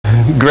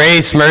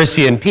Grace,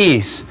 mercy, and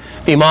peace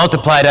be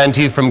multiplied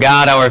unto you from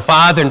God our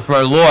Father and from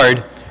our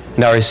Lord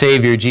and our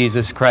Savior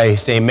Jesus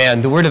Christ.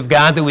 Amen. The Word of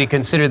God that we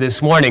consider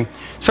this morning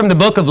is from the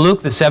book of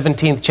Luke, the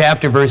 17th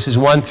chapter, verses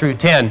 1 through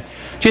 10.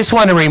 Just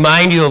want to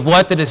remind you of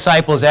what the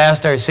disciples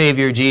asked our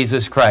Savior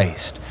Jesus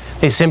Christ.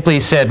 They simply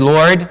said,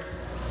 Lord,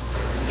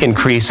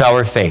 increase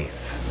our faith.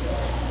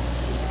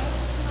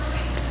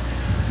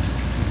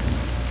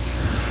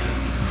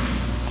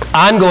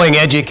 Ongoing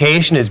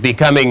education is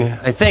becoming,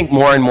 I think,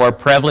 more and more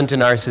prevalent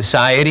in our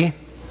society.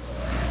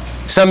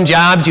 Some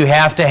jobs you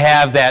have to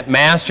have that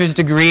master's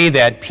degree,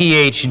 that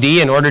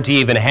PhD, in order to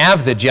even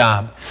have the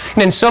job.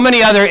 And in so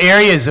many other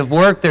areas of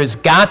work, there's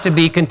got to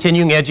be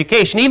continuing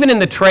education. Even in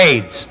the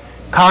trades,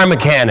 car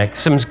mechanics,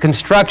 some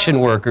construction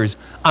workers,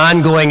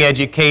 ongoing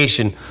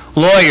education,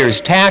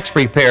 lawyers, tax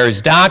preparers,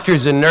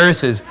 doctors and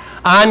nurses.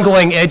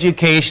 Ongoing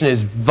education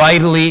is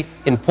vitally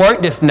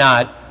important, if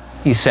not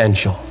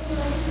essential.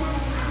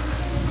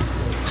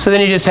 So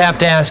then you just have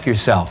to ask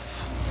yourself,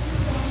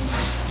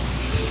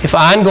 if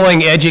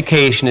ongoing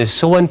education is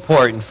so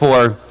important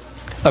for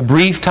a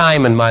brief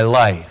time in my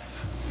life,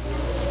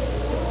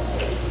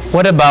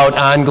 what about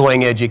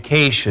ongoing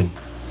education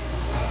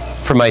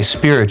for my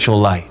spiritual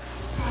life?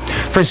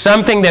 For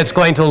something that's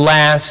going to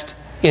last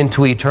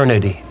into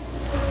eternity.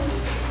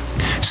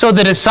 So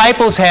the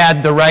disciples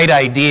had the right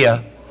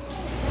idea,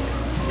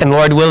 and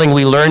Lord willing,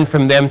 we learn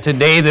from them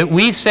today that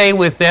we say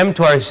with them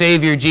to our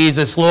Savior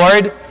Jesus,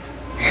 Lord,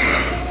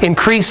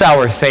 increase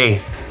our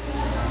faith.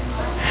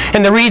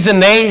 And the reason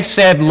they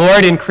said,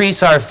 Lord,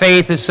 increase our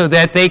faith is so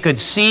that they could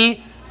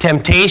see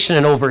temptation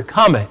and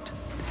overcome it.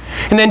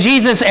 And then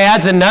Jesus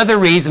adds another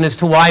reason as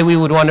to why we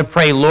would want to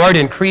pray, Lord,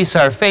 increase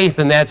our faith,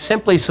 and that's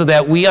simply so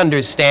that we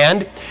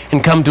understand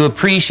and come to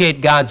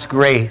appreciate God's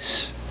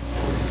grace,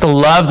 the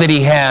love that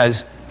He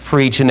has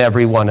for each and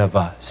every one of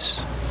us.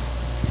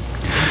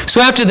 So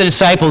after the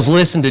disciples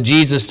listened to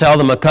Jesus tell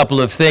them a couple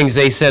of things,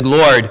 they said,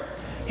 Lord,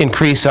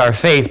 increase our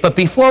faith. But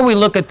before we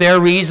look at their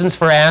reasons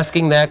for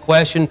asking that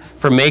question,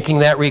 for making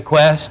that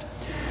request,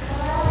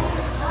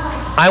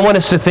 I want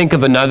us to think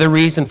of another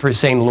reason for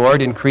saying,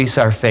 Lord, increase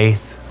our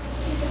faith.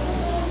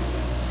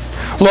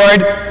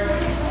 Lord,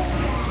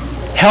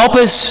 help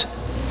us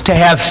to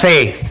have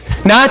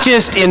faith, not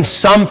just in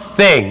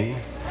something,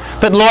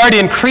 but Lord,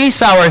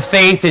 increase our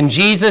faith in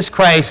Jesus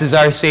Christ as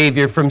our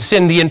Savior from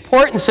sin. The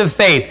importance of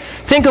faith.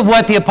 Think of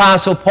what the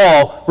Apostle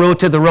Paul wrote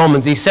to the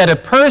Romans. He said, a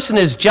person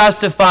is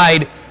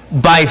justified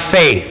by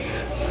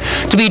faith.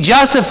 To be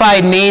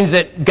justified means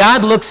that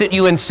God looks at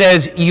you and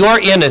says,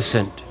 you're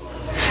innocent.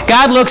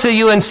 God looks at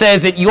you and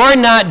says that you're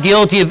not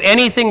guilty of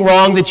anything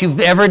wrong that you've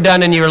ever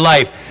done in your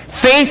life.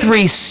 Faith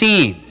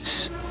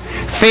receives.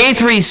 Faith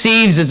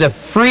receives as a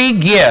free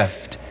gift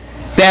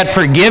that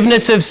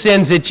forgiveness of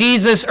sins that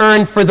Jesus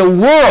earned for the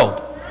world,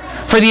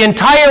 for the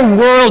entire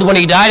world when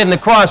He died on the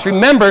cross.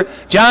 Remember,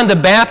 John the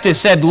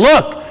Baptist said,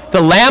 look,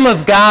 the Lamb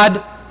of God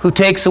who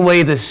takes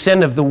away the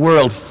sin of the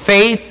world.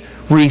 Faith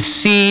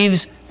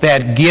receives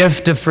that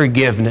gift of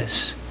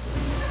forgiveness.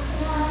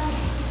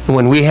 And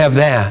when we have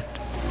that,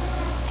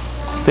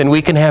 then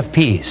we can have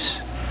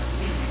peace.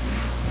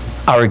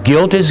 Our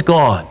guilt is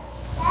gone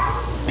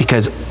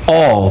because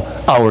all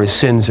our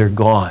sins are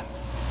gone.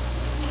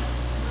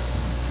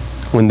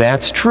 When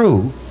that's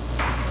true,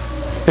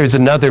 there's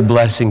another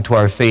blessing to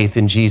our faith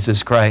in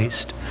Jesus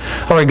Christ.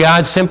 Our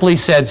God simply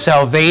said,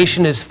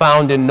 salvation is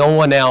found in no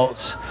one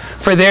else.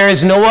 For there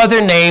is no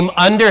other name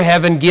under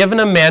heaven given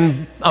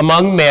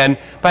among men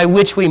by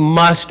which we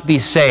must be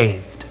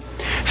saved.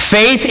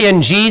 Faith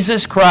in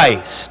Jesus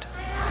Christ.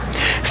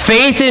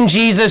 Faith in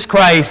Jesus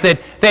Christ,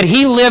 that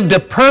He lived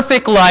a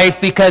perfect life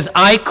because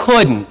I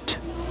couldn't.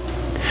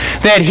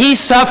 That He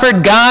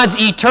suffered God's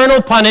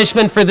eternal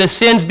punishment for the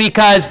sins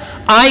because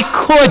I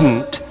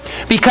couldn't.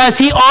 Because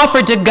He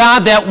offered to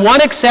God that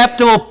one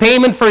acceptable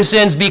payment for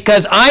sins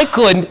because I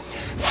couldn't.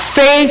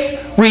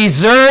 Faith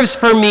reserves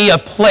for me a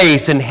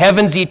place in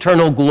heaven's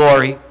eternal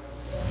glory.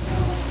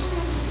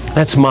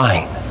 That's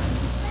mine.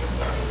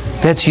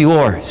 That's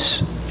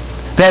yours.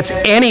 That's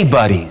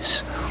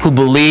anybody's who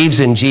believes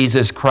in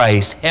Jesus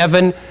Christ.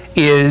 Heaven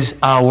is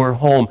our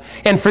home.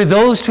 And for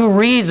those two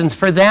reasons,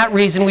 for that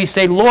reason, we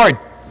say, Lord,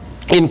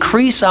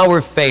 increase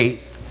our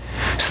faith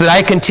so that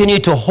I continue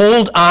to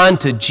hold on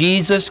to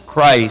Jesus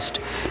Christ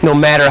no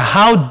matter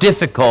how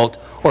difficult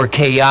or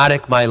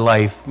chaotic my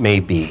life may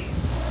be.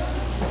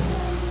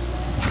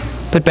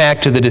 But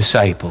back to the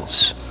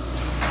disciples.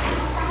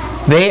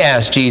 They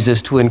asked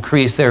Jesus to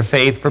increase their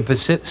faith for a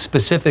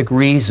specific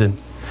reason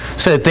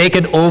so that they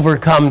could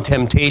overcome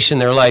temptation in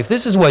their life.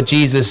 This is what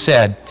Jesus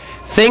said.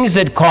 Things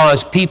that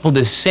cause people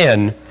to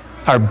sin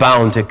are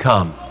bound to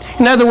come.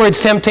 In other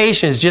words,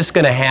 temptation is just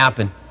going to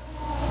happen.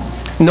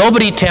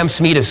 Nobody tempts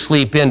me to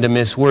sleep in to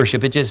miss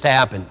worship. It just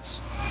happens.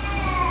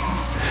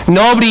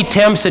 Nobody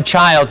tempts a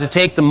child to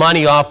take the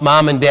money off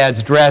mom and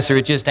dad's dresser.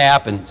 It just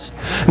happens.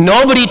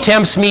 Nobody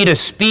tempts me to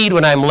speed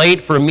when I'm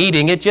late for a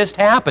meeting. It just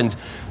happens.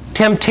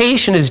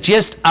 Temptation is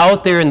just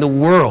out there in the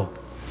world.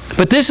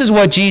 But this is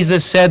what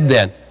Jesus said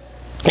then.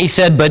 He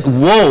said, but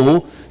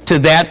woe to to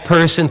that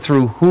person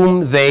through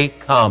whom they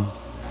come.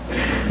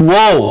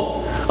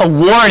 Woe, a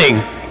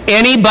warning.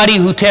 Anybody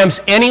who tempts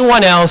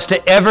anyone else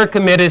to ever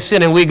commit a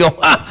sin, and we go,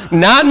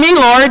 not me,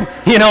 Lord.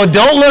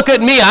 Don't look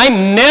at me. I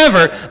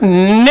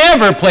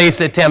never placed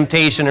a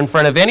temptation in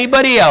front of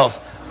anybody else.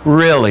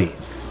 Really?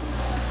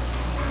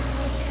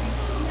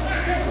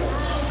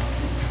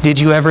 Did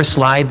you ever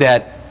slide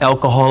that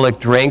alcoholic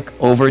drink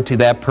over to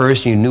that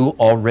person you knew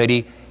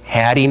already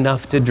had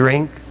enough to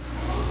drink?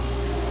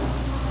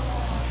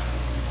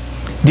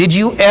 Did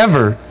you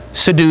ever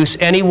seduce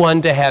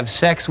anyone to have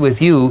sex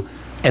with you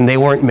and they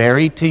weren't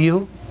married to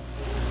you?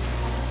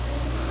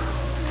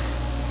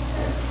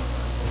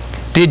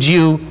 Did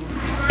you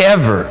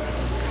ever,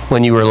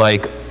 when you were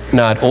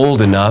not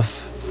old enough,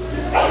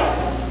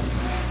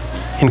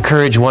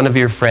 encourage one of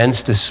your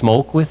friends to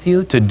smoke with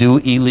you, to do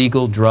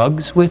illegal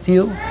drugs with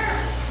you?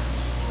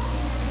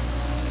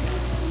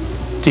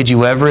 Did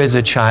you ever, as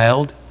a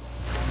child,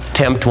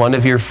 tempt one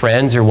of your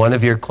friends or one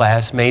of your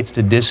classmates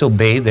to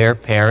disobey their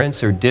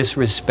parents or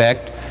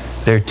disrespect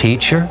their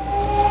teacher?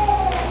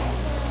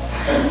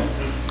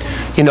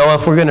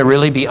 If we're going to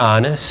really be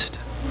honest,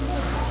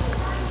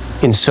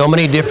 in so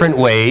many different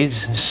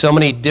ways, so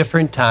many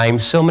different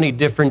times, so many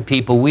different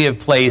people, we have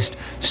placed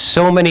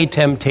so many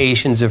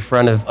temptations in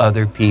front of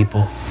other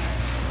people.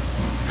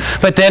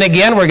 But then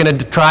again, we're going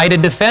to try to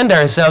defend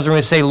ourselves. We're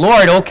going to say,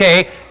 Lord,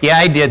 okay, yeah,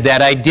 I did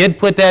that. I did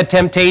put that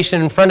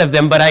temptation in front of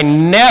them, but I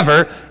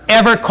never,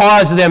 ever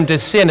caused them to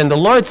sin. And the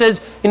Lord says,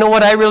 you know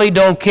what, I really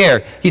don't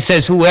care. He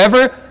says,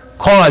 whoever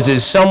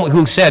causes someone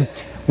who said,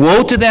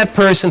 woe to that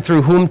person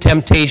through whom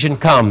temptation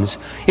comes.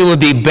 It would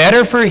be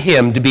better for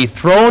him to be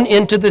thrown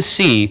into the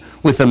sea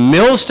with a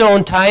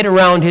millstone tied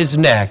around his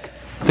neck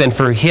than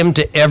for him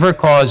to ever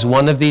cause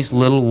one of these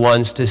little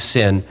ones to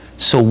sin.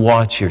 So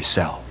watch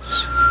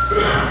yourselves.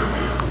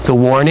 The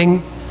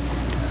warning,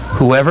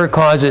 whoever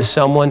causes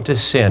someone to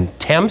sin,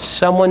 tempts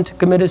someone to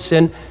commit a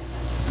sin,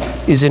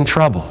 is in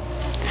trouble.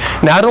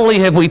 Not only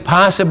have we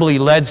possibly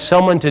led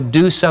someone to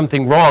do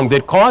something wrong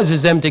that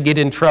causes them to get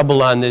in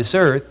trouble on this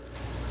earth,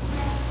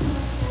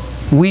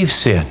 we've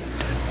sinned.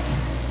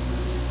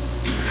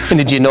 And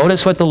did you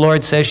notice what the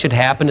Lord says should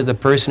happen to the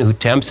person who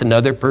tempts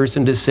another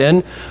person to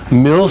sin?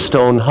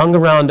 Millstone hung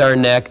around our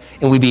neck,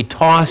 and we'd be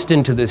tossed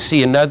into the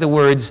sea. In other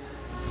words,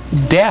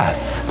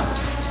 death.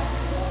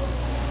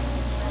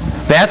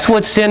 That's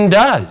what sin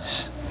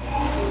does.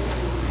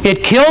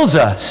 It kills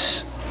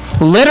us.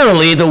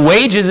 Literally, the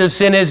wages of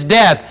sin is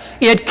death.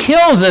 It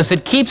kills us.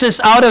 It keeps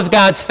us out of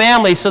God's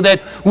family so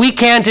that we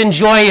can't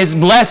enjoy His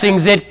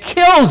blessings. It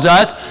kills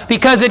us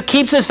because it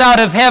keeps us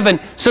out of heaven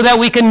so that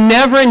we can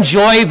never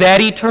enjoy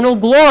that eternal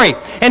glory.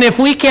 And if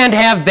we can't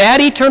have that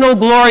eternal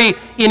glory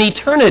in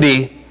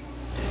eternity,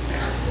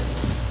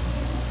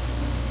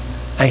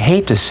 I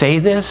hate to say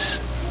this,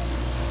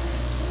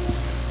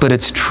 but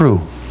it's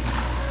true.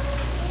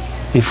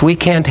 If we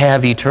can't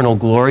have eternal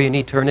glory in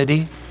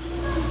eternity,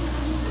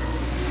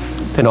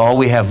 then all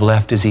we have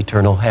left is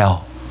eternal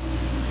hell.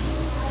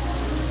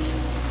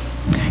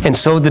 And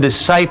so the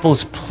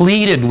disciples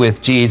pleaded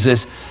with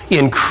Jesus,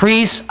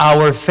 increase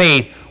our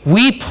faith.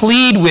 We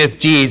plead with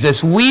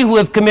Jesus. We who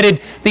have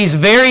committed these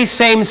very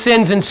same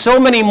sins and so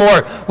many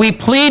more, we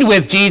plead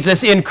with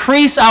Jesus,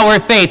 increase our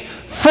faith.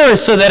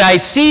 First, so that I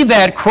see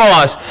that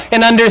cross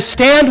and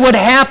understand what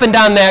happened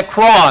on that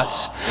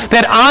cross.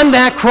 That on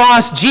that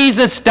cross,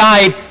 Jesus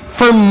died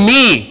for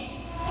me.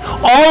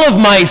 All of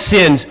my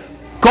sins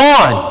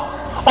gone.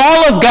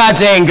 All of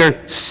God's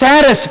anger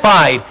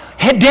satisfied.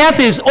 Death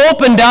is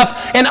opened up,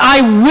 and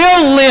I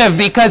will live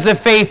because of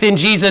faith in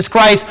Jesus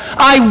Christ.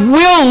 I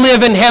will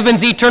live in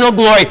heaven's eternal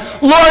glory.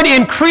 Lord,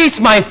 increase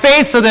my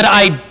faith so that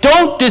I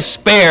don't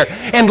despair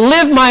and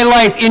live my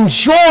life in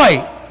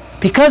joy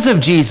because of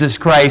Jesus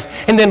Christ.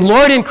 And then,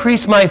 Lord,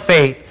 increase my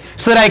faith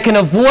so that I can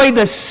avoid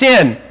the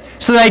sin,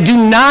 so that I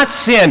do not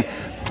sin.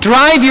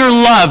 Drive your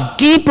love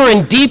deeper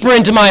and deeper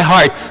into my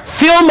heart.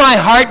 Fill my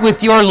heart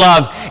with your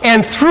love.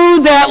 And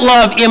through that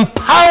love,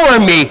 empower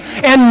me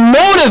and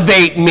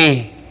motivate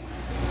me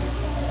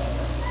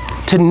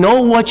to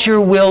know what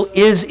your will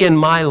is in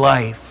my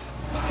life.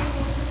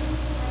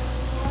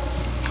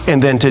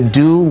 And then to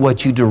do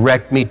what you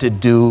direct me to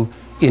do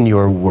in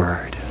your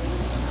word.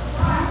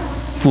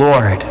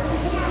 Lord,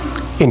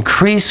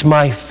 increase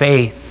my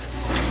faith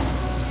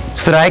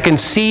so that I can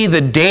see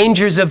the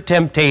dangers of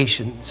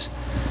temptations,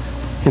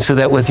 and so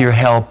that with your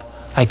help,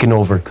 I can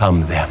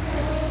overcome them.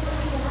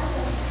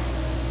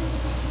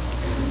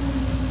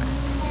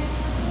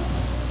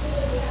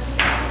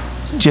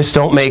 Just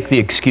don't make the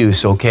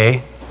excuse,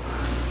 okay?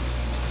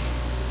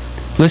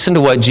 Listen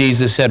to what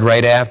Jesus said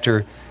right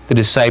after the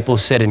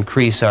disciples said,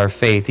 increase our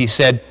faith. He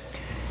said,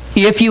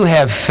 if you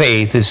have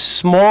faith as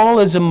small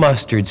as a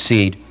mustard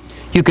seed,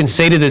 you can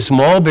say to this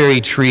mulberry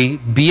tree,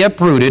 be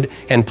uprooted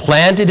and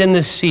planted in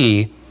the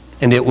sea,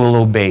 and it will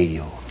obey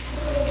you.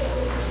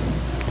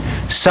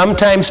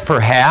 Sometimes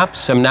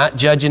perhaps, I'm not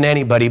judging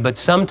anybody, but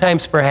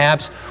sometimes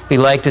perhaps we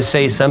like to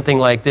say something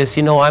like this,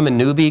 you know, I'm a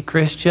newbie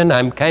Christian,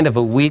 I'm kind of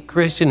a weak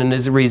Christian, and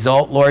as a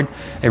result, Lord,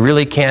 I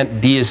really can't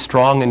be as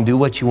strong and do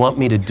what you want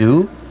me to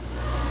do.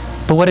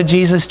 But what did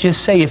Jesus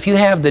just say? If you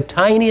have the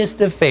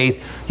tiniest of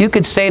faith, you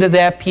could say to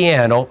that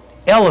piano,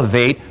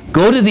 elevate,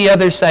 go to the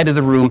other side of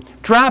the room,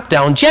 drop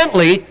down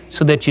gently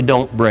so that you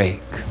don't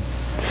break.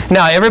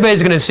 Now,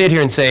 everybody's going to sit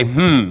here and say,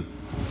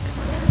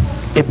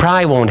 it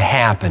probably won't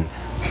happen.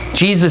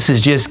 Jesus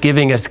is just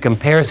giving us a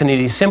comparison, and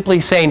he's simply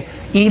saying,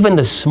 even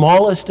the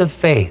smallest of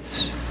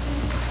faiths,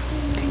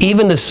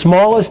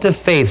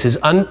 is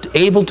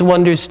unable to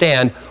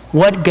understand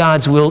what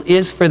God's will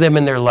is for them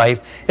in their life.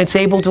 It's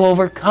able to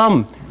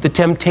overcome the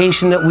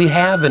temptation that we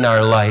have in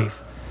our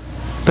life.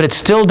 But it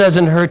still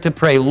doesn't hurt to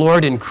pray,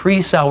 Lord,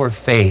 increase our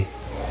faith,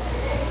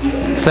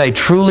 so I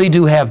truly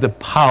do have the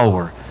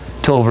power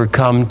to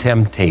overcome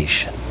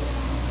temptation.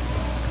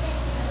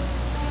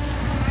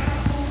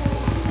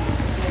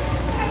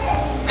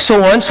 So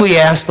once we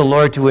ask the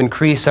Lord to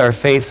increase our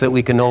faith so that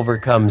we can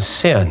overcome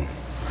sin,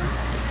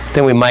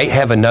 then we might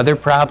have another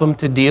problem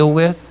to deal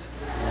with.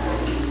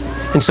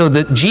 And so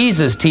that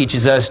Jesus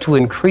teaches us to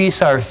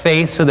increase our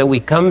faith so that we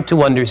come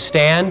to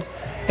understand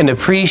and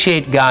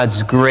appreciate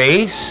God's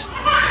grace,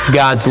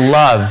 God's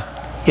love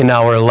in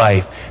our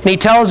life. And he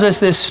tells us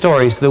this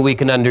story so that we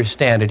can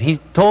understand it. He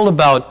told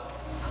about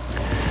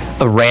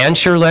a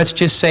rancher, let's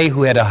just say,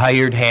 who had a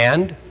hired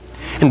hand.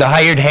 And the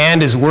hired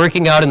hand is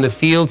working out in the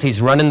fields,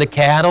 he's running the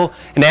cattle,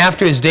 and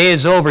after his day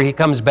is over, he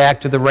comes back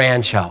to the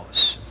ranch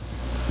house.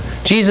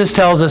 Jesus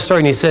tells a story,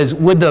 and he says,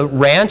 would the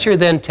rancher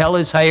then tell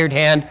his hired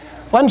hand,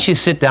 why don't you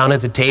sit down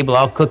at the table,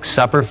 I'll cook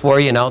supper for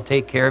you, and I'll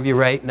take care of you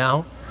right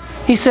now?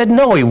 He said,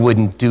 no, he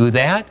wouldn't do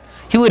that.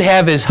 He would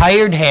have his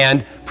hired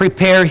hand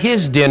prepare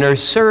his dinner,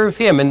 serve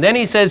him. And then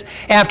he says,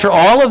 after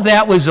all of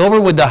that was over,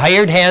 would the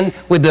hired hand,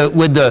 would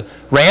the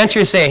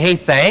rancher say, hey,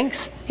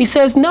 thanks? He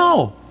says,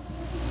 no.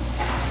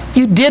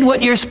 You did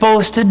what you're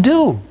supposed to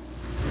do.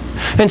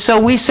 And so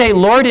we say,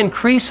 Lord,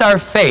 increase our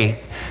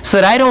faith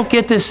so that I don't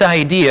get this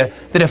idea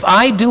that if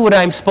I do what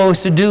I'm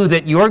supposed to do,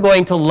 that you're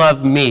going to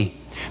love me,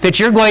 that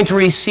you're going to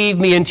receive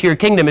me into your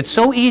kingdom. It's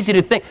so easy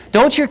to think.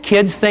 Don't your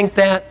kids think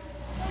that?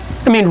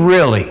 I mean,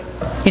 really.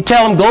 You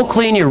tell them, go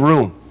clean your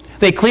room.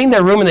 They clean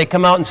their room and they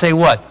come out and say,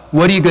 what?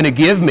 What are you going to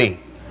give me?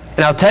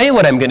 And I'll tell you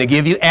what I'm going to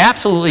give you.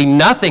 Absolutely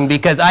nothing,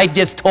 because I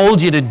just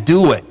told you to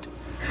do it.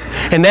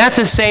 And that's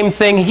the same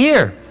thing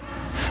here.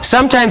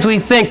 Sometimes we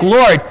think,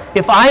 Lord,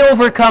 if I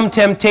overcome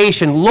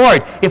temptation,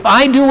 Lord, if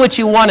I do what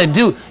you want to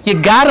do, you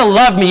got to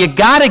love me. You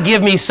got to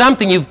give me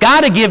something. You've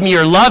got to give me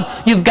your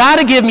love. You've got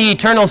to give me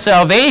eternal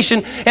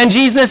salvation. And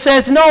Jesus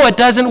says, no, it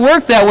doesn't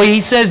work that way. He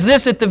says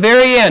this at the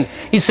very end.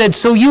 He said,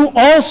 so you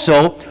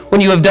also, when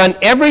you have done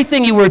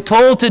everything you were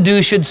told to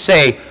do, should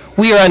say,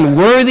 we are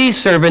unworthy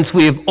servants.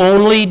 We have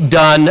only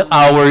done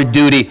our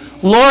duty.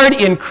 Lord,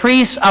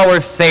 increase our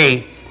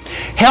faith.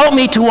 Help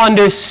me to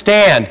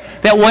understand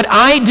that what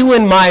I do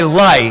in my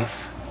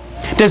life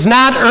does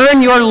not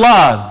earn your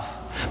love,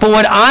 but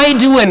what I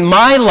do in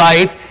my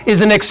life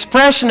is an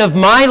expression of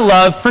my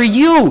love for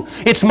you.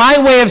 It's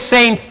my way of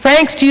saying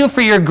thanks to you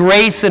for your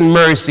grace and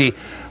mercy.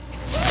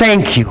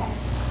 Thank you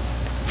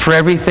for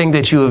everything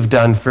that you have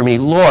done for me.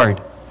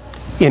 Lord,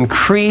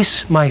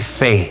 increase my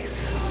faith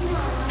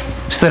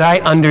so that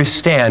I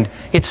understand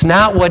it's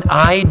not what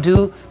I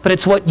do, but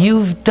it's what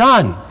you've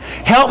done.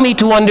 Help me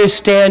to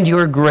understand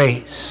your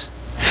grace.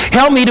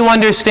 Help me to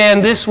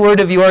understand this word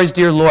of yours,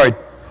 dear Lord,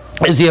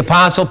 as the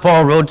Apostle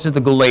Paul wrote to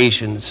the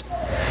Galatians.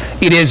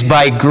 It is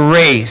by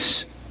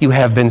grace you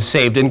have been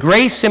saved. And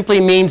grace simply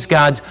means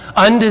God's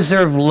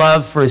undeserved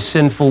love for a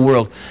sinful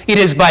world. It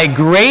is by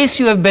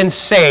grace you have been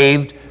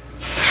saved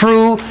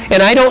through,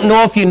 and I don't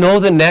know if you know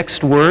the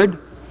next word.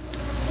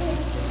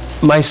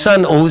 My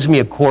son owes me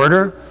a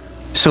quarter.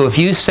 So if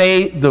you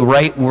say the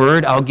right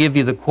word, I'll give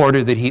you the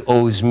quarter that he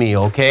owes me,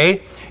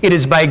 okay? It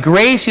is by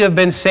grace you have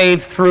been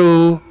saved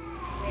through,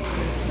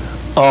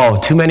 oh,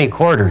 too many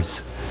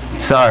quarters.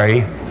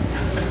 Sorry.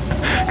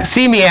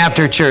 See me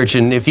after church,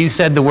 and if you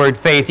said the word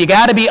faith, you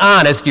got to be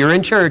honest. You're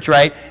in church,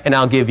 right? And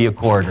I'll give you a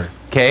quarter,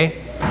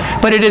 okay?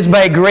 But it is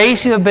by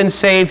grace you have been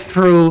saved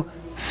through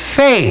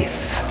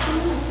faith.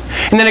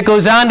 And then it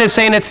goes on to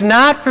say, and it's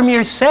not from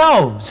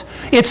yourselves.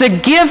 It's a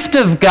gift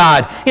of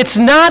God. It's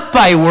not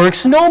by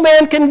works. No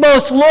man can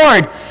boast.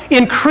 Lord,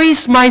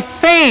 increase my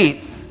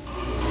faith.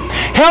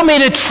 Help me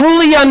to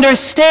truly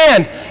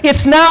understand.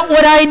 It's not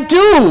what I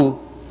do.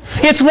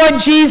 It's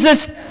what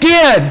Jesus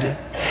did.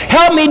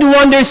 Help me to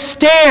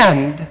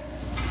understand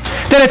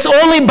that it's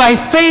only by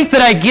faith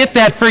that I get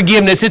that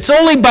forgiveness. It's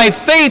only by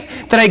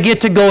faith that I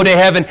get to go to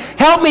heaven.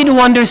 Help me to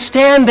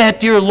understand that,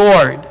 dear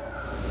Lord.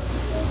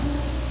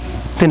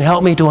 Then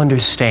help me to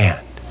understand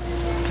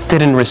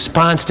that in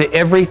response to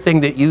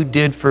everything that you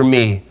did for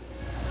me,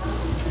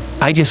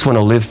 I just want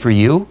to live for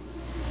you.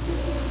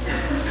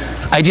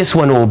 I just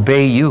want to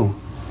obey you.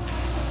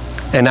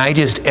 And I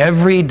just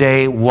every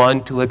day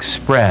want to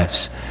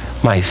express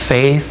my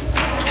faith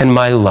and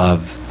my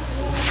love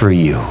for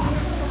you.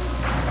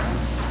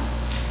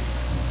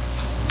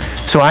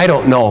 So I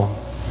don't know.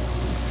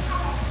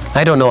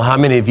 I don't know how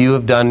many of you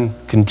have done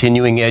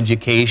continuing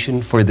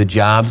education for the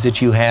jobs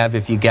that you have.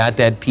 If you got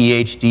that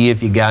PhD,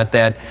 if you got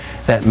that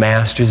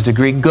master's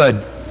degree,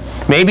 good.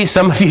 Maybe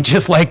some of you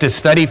just like to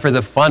study for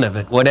the fun of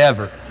it,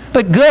 whatever.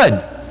 But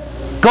good.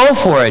 Go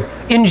for it.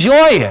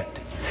 Enjoy it.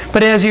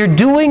 But as you're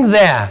doing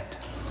that,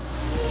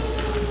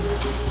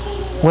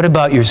 what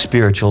about your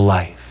spiritual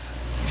life?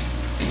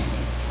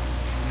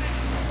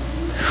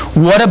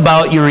 What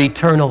about your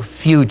eternal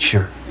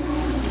future?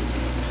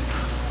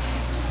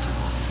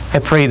 I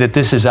pray that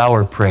this is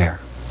our prayer.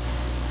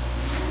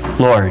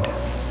 Lord,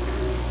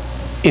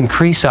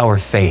 increase our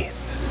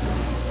faith.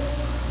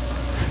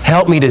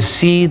 Help me to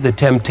see the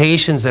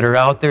temptations that are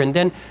out there, and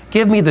then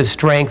give me the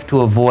strength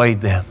to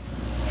avoid them.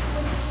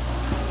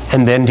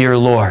 And then, dear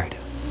Lord,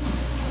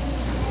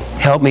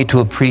 help me to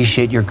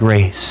appreciate your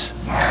grace,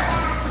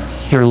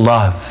 your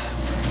love,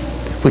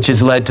 which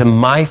has led to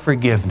my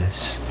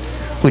forgiveness,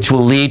 which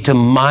will lead to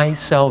my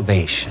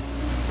salvation.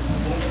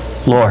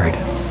 Lord,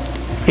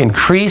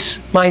 increase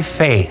my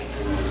faith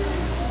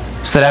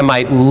so that I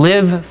might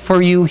live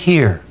for you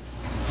here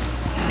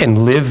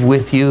and live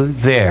with you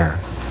there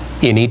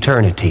in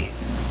eternity.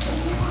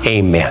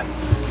 Amen.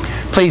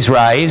 Please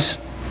rise.